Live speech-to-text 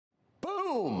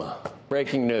Boom!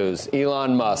 Breaking news.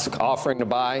 Elon Musk offering to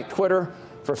buy Twitter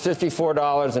for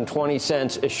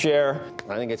 $54.20 a share.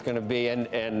 I think it's going to be,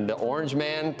 and the Orange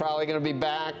Man probably going to be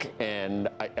back. And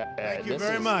thank you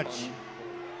very much.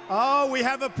 Oh, we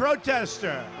have a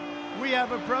protester. We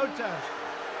have a protest.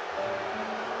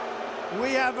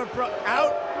 We have a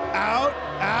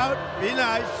out. Be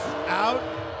nice. Out.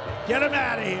 Get him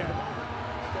out of here.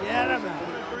 Get him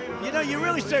out. You know, you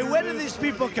really say, where do these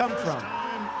people come from?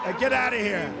 Get out of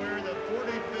here.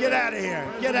 Get out of here.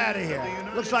 Get out of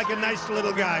here. Looks like a nice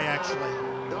little guy, actually.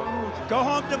 Go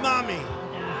home to mommy.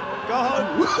 Go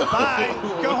home. Bye.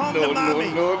 Go home to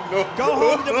mommy. Go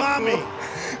home to mommy.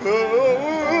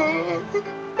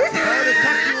 Tell her to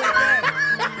tuck you in bed.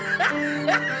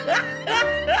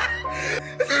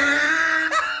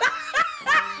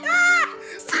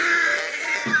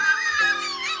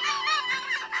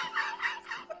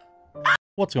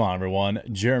 What's going on, everyone?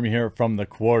 Jeremy here from The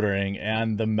Quartering,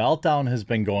 and the meltdown has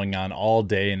been going on all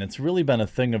day, and it's really been a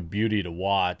thing of beauty to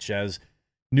watch as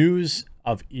news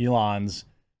of Elon's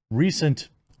recent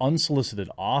unsolicited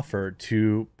offer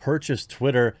to purchase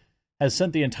Twitter has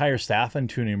sent the entire staff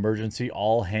into an emergency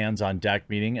all-hands-on-deck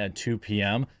meeting at 2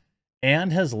 p.m.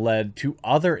 and has led to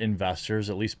other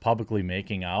investors, at least publicly,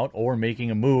 making out or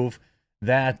making a move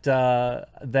that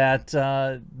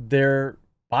they're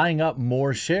buying up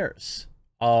more shares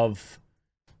of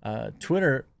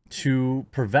Twitter to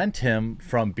prevent him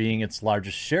from being its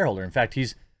largest shareholder. In fact,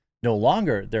 he's no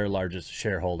longer their largest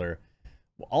shareholder.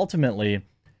 Ultimately,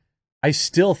 I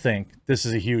still think this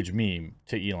is a huge meme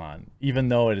to Elon, even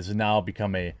though it has now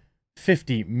become a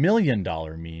 $50 million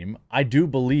meme. I do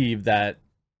believe that,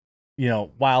 you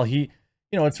know, while he,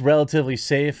 you know, it's relatively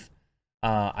safe,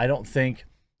 I don't think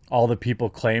all the people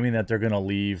claiming that they're going to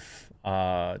leave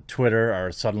Twitter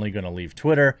are suddenly going to leave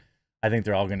Twitter. I think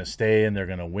they're all going to stay, and they're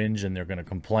going to whinge, and they're going to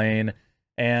complain.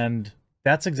 And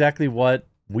that's exactly what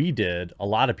we did, a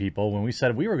lot of people, when we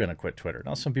said we were going to quit Twitter.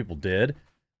 Now, some people did,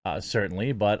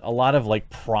 certainly, but a lot of like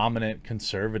prominent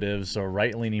conservatives or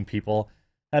right-leaning people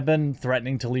have been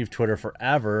threatening to leave Twitter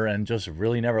forever and just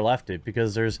really never left it,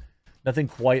 because there's nothing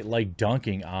quite like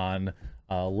dunking on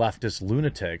leftist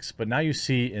lunatics. But now you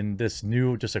see in this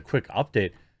new, just a quick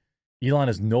update, Elon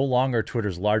is no longer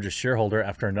Twitter's largest shareholder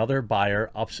after another buyer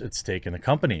ups its stake in the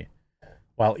company.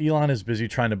 While Elon is busy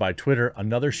trying to buy Twitter,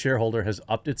 another shareholder has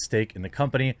upped its stake in the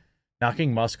company,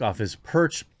 knocking Musk off his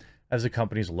perch as the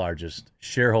company's largest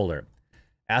shareholder.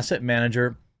 Asset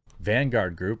manager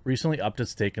Vanguard Group recently upped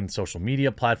its stake in the social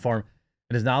media platform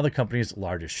and is now the company's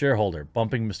largest shareholder,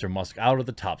 bumping Mr. Musk out of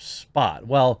the top spot.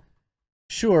 Well,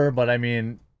 sure, but I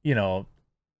mean, you know,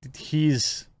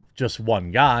 he's just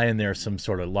one guy and there's some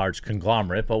sort of large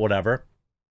conglomerate, but whatever.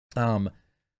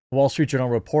 Wall Street Journal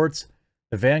reports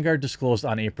the Vanguard disclosed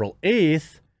on April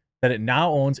 8th that it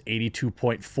now owns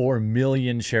 82.4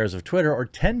 million shares of Twitter, or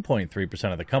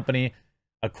 10.3% of the company,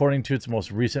 according to its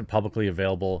most recent publicly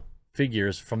available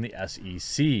figures from the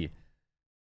SEC.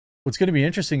 What's going to be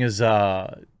interesting is do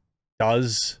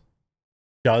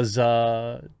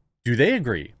they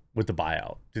agree with the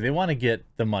buyout? Do they want to get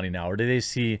the money now, or do they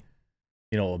see,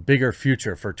 you know, a bigger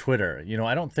future for Twitter? You know,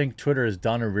 I don't think Twitter has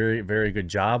done a very, very good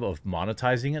job of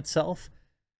monetizing itself.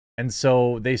 And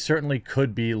so they certainly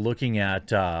could be looking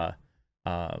at a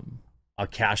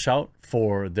cash out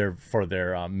for their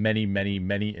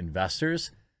many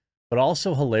investors. But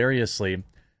also, hilariously,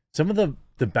 some of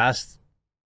the best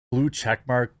blue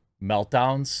checkmark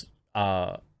meltdowns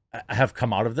have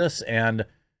come out of this. And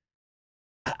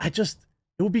it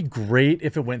would be great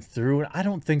if it went through. I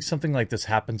don't think something like this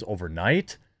happens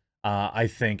overnight. I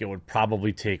think it would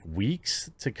probably take weeks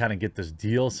to kind of get this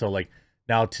deal. So like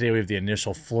now today we have the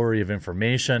initial flurry of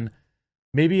information.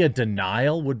 Maybe a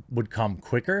denial would come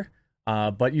quicker.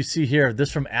 But you see here,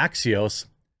 this from Axios,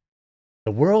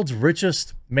 the world's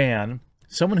richest man,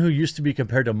 someone who used to be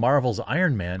compared to Marvel's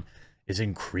Iron Man, is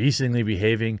increasingly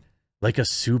behaving like a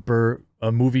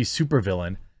movie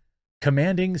supervillain,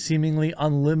 commanding seemingly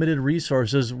unlimited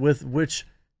resources with which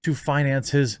to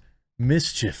finance his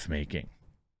mischief making.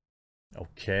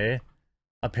 Okay.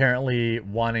 Apparently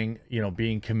wanting, you know,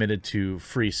 being committed to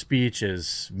free speech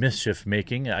is mischief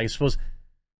making. I suppose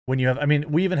when you have, I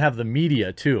mean, we even have the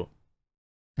media too.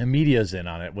 The media's in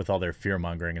on it with all their fear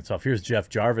mongering and stuff. Here's Jeff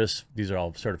Jarvis. These are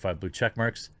all certified blue check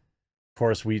marks. Of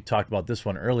course, we talked about this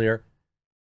one earlier.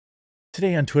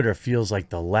 Today on Twitter feels like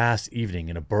the last evening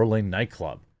in a Berlin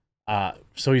nightclub.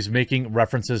 So he's making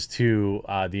references to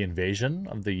the invasion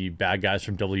of the bad guys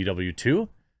from WW2.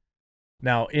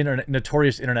 Now,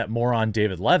 notorious internet moron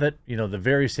David Levitt, you know, the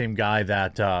very same guy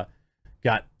that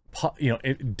got, you know,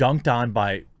 dunked on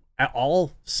by at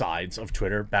all sides of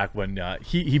Twitter back when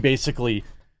he basically,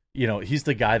 you know, he's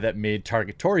the guy that made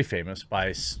Target Tory famous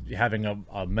by having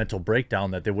a mental breakdown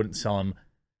that they wouldn't sell him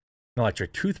an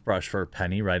electric toothbrush for a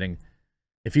penny, writing,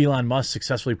 if Elon Musk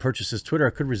successfully purchases Twitter,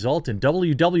 it could result in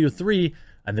WW3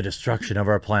 and the destruction of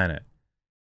our planet.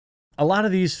 A lot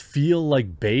of these feel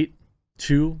like bait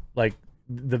too. Like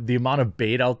the amount of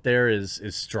bait out there is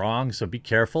strong, so be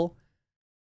careful.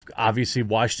 Obviously,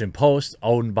 Washington Post,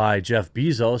 owned by Jeff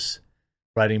Bezos,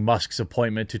 writing Musk's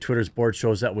appointment to Twitter's board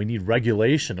shows that we need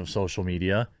regulation of social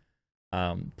media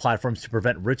platforms to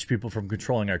prevent rich people from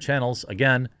controlling our channels.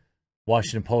 Again,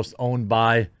 Washington Post, owned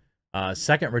by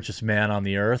second richest man on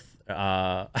the earth,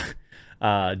 Jeff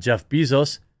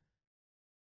Bezos.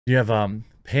 You have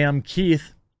Pam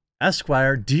Keith,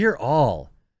 Esquire. Dear all,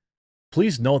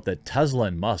 please note that Tesla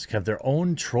and Musk have their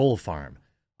own troll farm.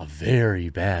 A very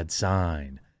bad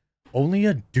sign. Only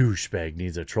a douchebag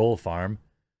needs a troll farm.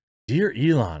 Dear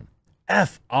Elon,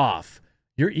 F off.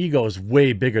 Your ego is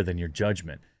way bigger than your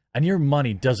judgment, and your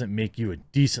money doesn't make you a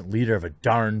decent leader of a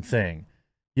darn thing.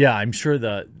 Yeah, I'm sure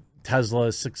the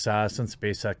Tesla's success and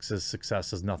SpaceX's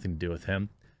success has nothing to do with him.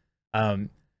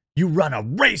 You run a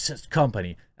racist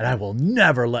company, and I will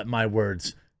never let my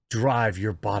words drive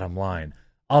your bottom line.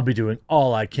 I'll be doing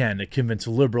all I can to convince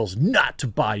liberals not to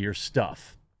buy your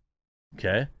stuff.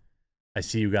 Okay? I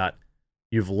see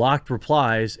you've locked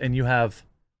replies, and you have,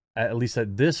 at least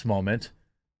at this moment,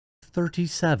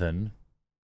 37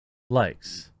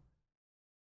 likes.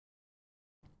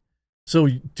 So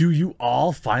do you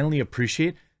all finally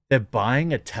appreciate that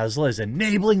buying a Tesla is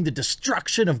enabling the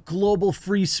destruction of global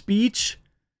free speech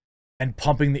and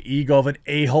pumping the ego of an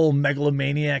a-hole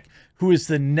megalomaniac who is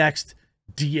the next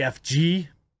DFG?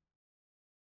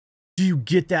 Do you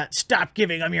get that? Stop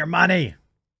giving them your money.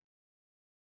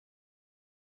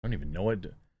 I don't even know what...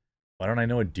 Why don't I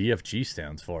know what DFG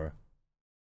stands for?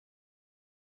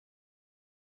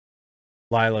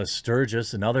 Lila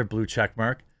Sturgis, another blue check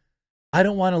mark. I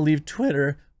don't want to leave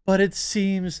Twitter, but it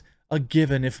seems a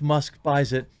given if Musk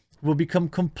buys it, it will become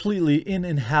completely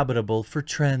uninhabitable for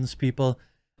trans people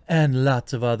and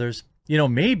lots of others. You know,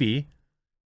 maybe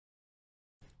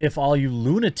if all you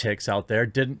lunatics out there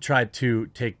didn't try to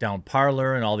take down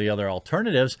Parler and all the other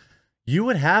alternatives, you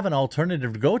would have an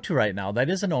alternative to go to right now that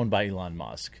isn't owned by Elon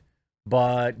Musk.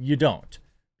 But you don't,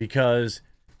 because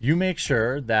you make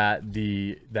sure that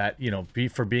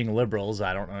for being liberals,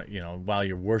 I don't know, you know, while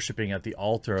you're worshiping at the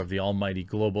altar of the almighty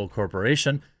global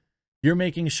corporation, you're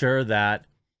making sure that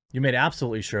you made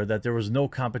absolutely sure that there was no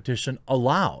competition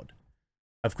allowed.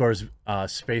 Of course,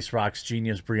 Space Rock's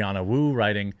genius Brianna Wu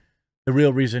writing, the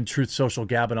real reason Truth Social,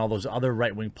 Gab, and all those other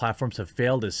right-wing platforms have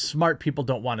failed is smart people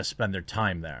don't want to spend their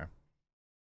time there.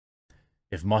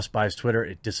 If Musk buys Twitter,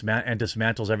 it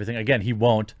dismantles everything. Again, he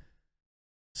won't.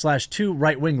 /2,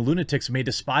 right-wing lunatics may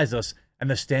despise us and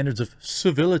the standards of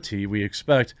civility we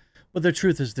expect, but the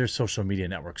truth is their social media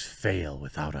networks fail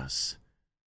without us.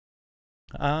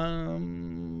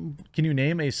 Can you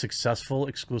name a successful,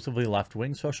 exclusively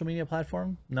left-wing social media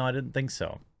platform? No, I didn't think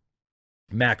so.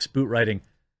 Max Boot writing,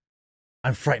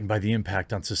 I'm frightened by the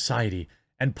impact on society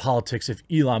and politics if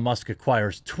Elon Musk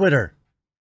acquires Twitter.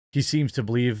 He seems to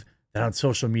believe that on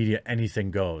social media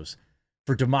anything goes.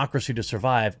 For democracy to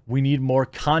survive, we need more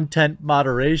content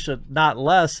moderation, not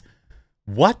less.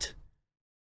 What?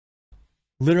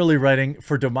 Literally writing,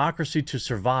 for democracy to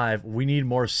survive, we need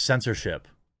more censorship.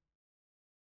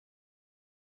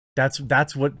 That's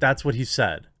what he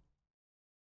said.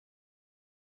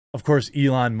 Of course,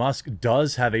 Elon Musk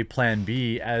does have a plan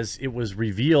B, as it was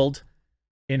revealed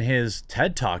in his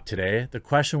TED Talk today. The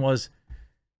question was,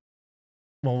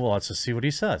 well, let's just see what he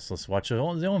says. Let's watch his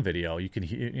own video. You can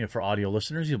hear, you know, for audio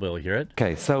listeners, you'll be able to hear it.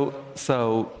 Okay,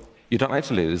 so you don't like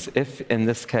to lose. If in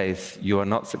this case you are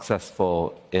not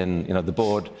successful in, you know, the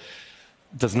board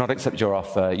does not accept your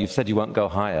offer, you've said you won't go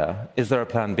higher, is there a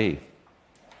plan B?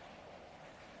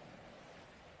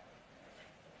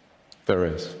 There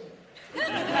is.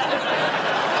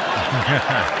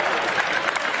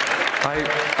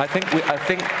 I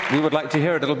think we would like to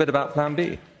hear a little bit about plan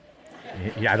B.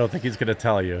 Yeah, I don't think he's going to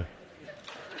tell you.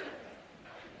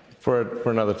 For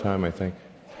another time, I think.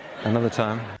 Another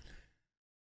time.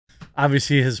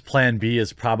 Obviously, his plan B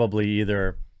is probably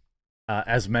either,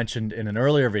 as mentioned in an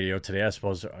earlier video today, I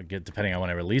suppose, depending on when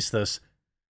I release this,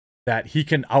 that he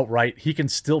can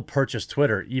still purchase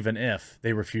Twitter even if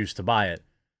they refuse to buy it.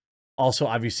 Also,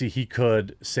 obviously, he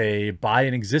could, say, buy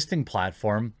an existing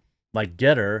platform like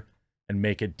Getter and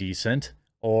make it decent,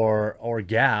 or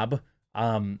Gab,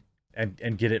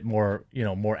 and get it more, you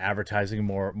know, more advertising,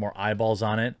 more eyeballs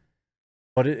on it.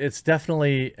 But it's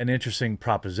definitely an interesting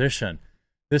proposition.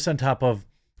 This on top of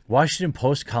Washington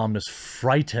Post columnist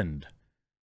frightened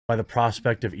by the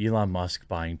prospect of Elon Musk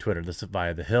buying Twitter. This is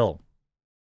via The Hill.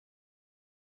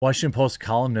 Washington Post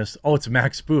columnist, oh, it's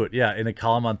Max Boot, yeah, in a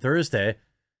column on Thursday,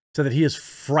 said that he is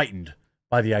frightened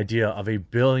by the idea of a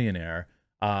billionaire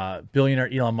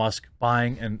Elon Musk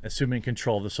buying and assuming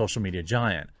control of the social media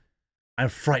giant. I'm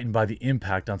frightened by the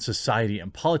impact on society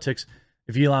and politics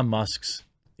if Elon Musk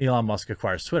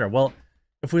acquires Twitter. Well,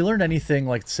 if we learned anything,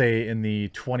 like say in the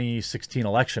 2016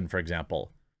 election, for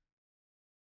example,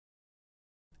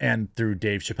 and through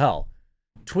Dave Chappelle,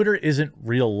 Twitter isn't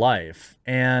real life,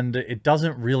 and it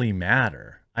doesn't really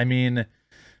matter. I mean,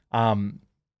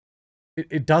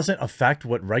 it doesn't affect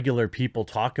what regular people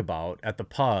talk about at the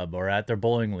pub or at their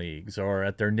bowling leagues or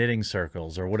at their knitting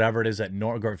circles or whatever it is at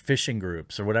or fishing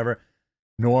groups or whatever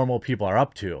normal people are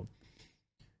up to.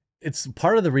 It's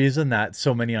part of the reason that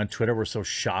so many on Twitter were so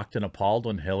shocked and appalled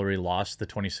when Hillary lost the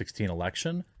 2016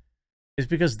 election is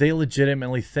because they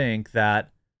legitimately think that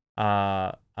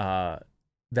that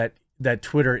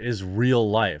Twitter is real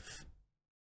life.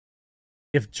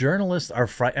 If journalists are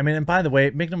I mean, and by the way,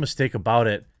 make no mistake about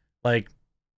it, like,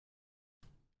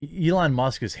 Elon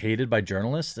Musk is hated by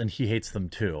journalists, and he hates them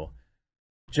too.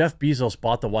 Jeff Bezos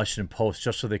bought the Washington Post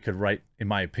just so they could write, in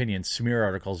my opinion, smear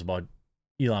articles about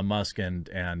Elon Musk and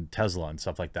Tesla and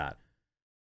stuff like that.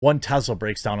 One Tesla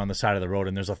breaks down on the side of the road,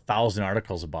 and there's 1,000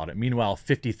 articles about it. Meanwhile,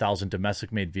 50,000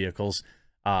 domestic-made vehicles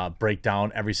break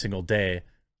down every single day,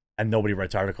 and nobody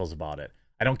writes articles about it.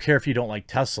 I don't care if you don't like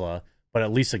Tesla, but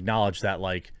at least acknowledge that,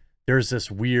 like, there's this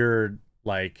weird,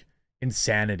 like,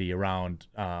 insanity around,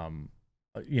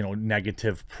 you know,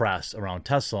 negative press around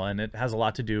Tesla, and it has a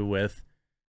lot to do with,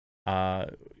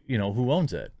 you know, who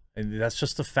owns it. And that's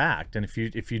just a fact. And if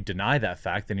you deny that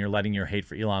fact, then you're letting your hate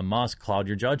for Elon Musk cloud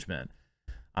your judgment.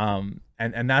 And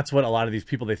that's what a lot of these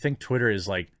people, they think Twitter is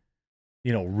like,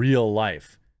 you know, real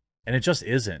life. And it just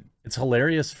isn't. It's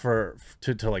hilarious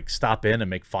to like stop in and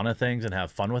make fun of things and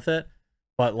have fun with it.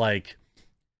 But like,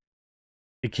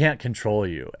 it can't control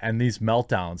you. And these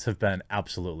meltdowns have been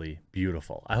absolutely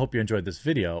beautiful. I hope you enjoyed this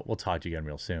video. We'll talk to you again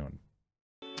real soon.